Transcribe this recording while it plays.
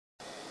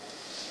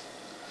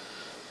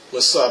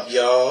What's up,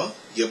 y'all?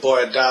 Your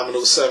boy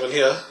Dominoes 7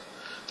 here.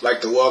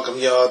 Like to welcome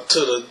y'all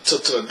to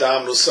the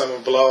Dominoes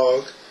 7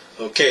 blog.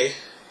 Okay.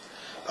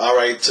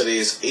 Alright, today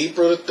is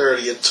April the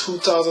 30th,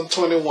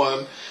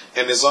 2021,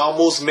 and it's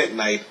almost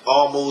midnight,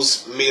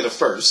 almost May the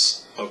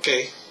 1st.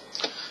 Okay.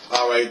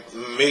 Alright,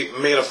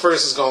 May the 1st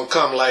is gonna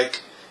come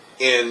like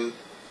in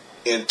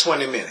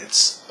 20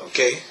 minutes.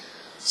 Okay.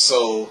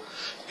 So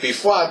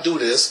before I do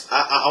this,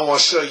 I want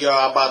to show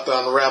y'all about to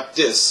unwrap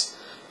this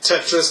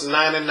Tetris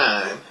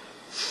 99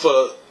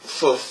 for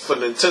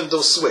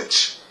Nintendo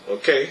Switch.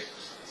 Okay.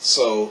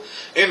 So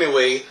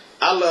anyway,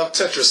 I love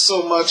Tetris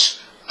so much.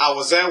 I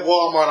was at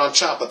Walmart on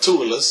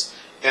Chapatulas,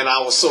 and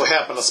I was so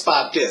happy to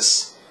spot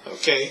this.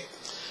 Okay.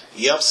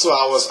 Yep. So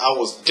I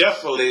was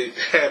definitely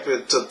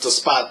happy to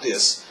spot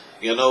this.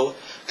 You know,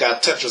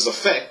 got Tetris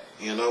effect.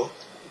 You know,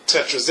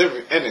 Tetris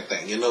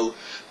anything. You know,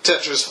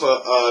 Tetris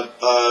for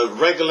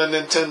regular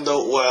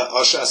Nintendo,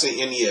 or should I say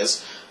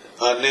NES,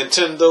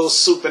 Nintendo,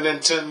 Super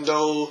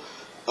Nintendo,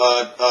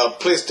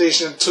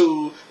 PlayStation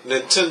 2,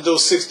 Nintendo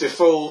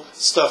 64,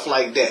 stuff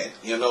like that,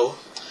 you know.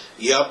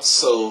 Yep,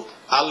 so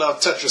I love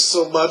Tetris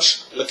so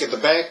much. Look at the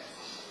back.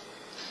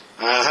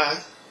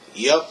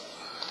 Yep.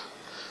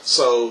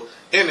 So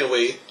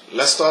anyway,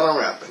 let's start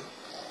unwrapping.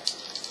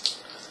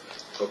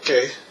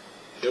 Okay,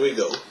 here we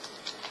go.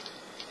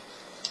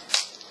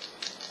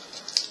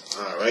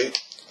 Alright.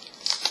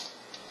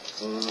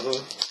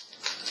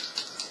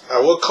 I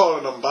will call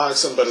it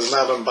unboxing, but it's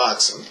not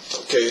unboxing.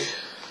 Okay.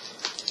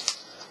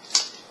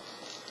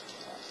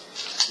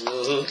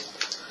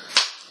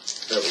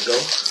 There we go.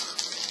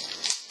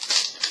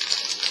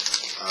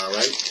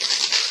 Alright.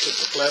 Take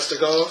the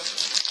plastic off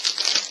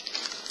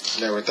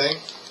and everything.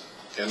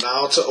 And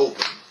now to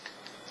open.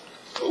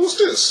 What's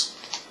this?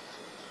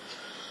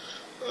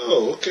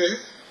 Oh, okay.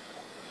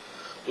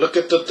 Look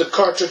at the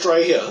cartridge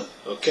right here.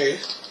 Okay.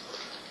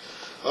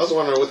 I was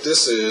wondering what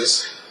this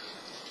is.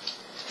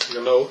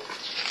 You know,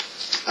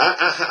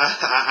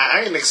 I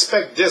didn't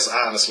expect this,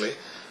 honestly.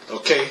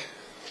 Okay.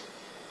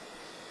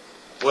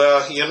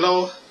 Well, you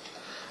know,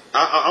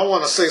 I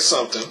want to say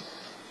something.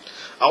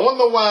 I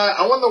wonder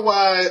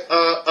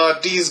why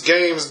these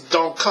games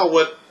don't come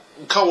with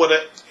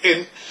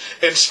an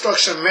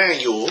instruction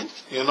manual.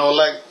 You know,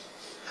 like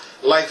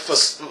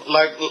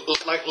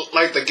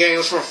the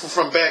games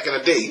from back in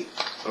the day.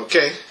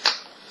 Okay,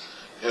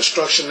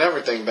 instruction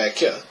everything back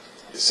here.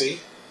 You see?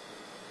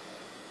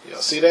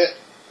 Y'all see that?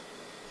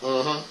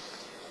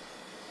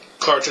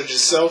 Cartridge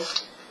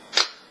itself.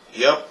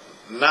 Yep.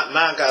 Now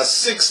I got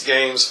 6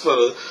 games for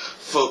the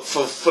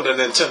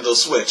Nintendo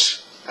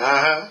Switch.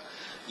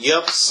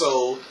 Yep.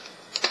 So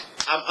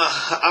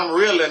I'm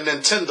really a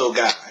Nintendo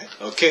guy.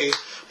 Okay.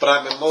 But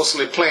I've been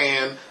mostly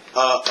playing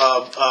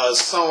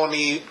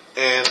Sony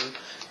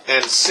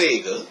and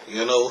Sega.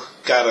 You know,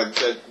 got a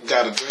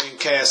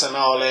Dreamcast and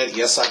all that.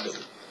 Yes, I do.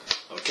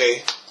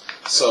 Okay.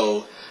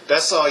 So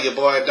that's all your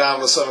boy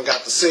Dominoes 7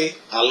 got to say.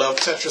 I love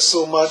Tetris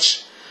so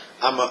much.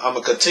 I'm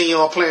a continue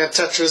on playing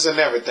Tetris and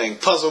everything,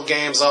 puzzle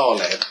games, all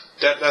that.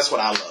 That's what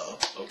I love.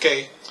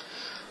 Okay.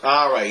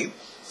 All right.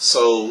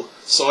 So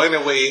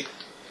anyway,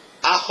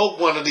 I hope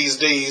one of these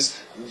days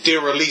they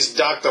release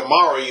Dr.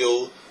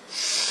 Mario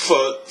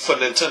for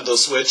Nintendo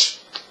Switch.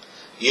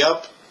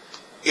 Yep.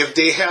 If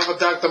they have a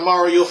Dr.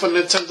 Mario for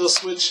Nintendo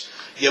Switch,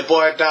 your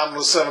boy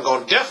Dominoes 7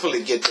 gonna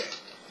definitely get that.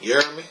 You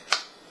heard me?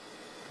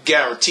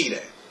 Guarantee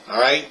that.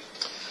 Alright?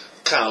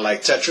 Kind of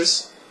like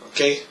Tetris.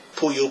 Okay?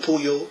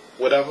 Puyo,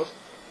 whatever.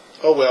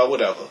 Oh well,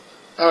 whatever.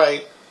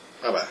 Alright.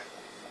 Bye-bye.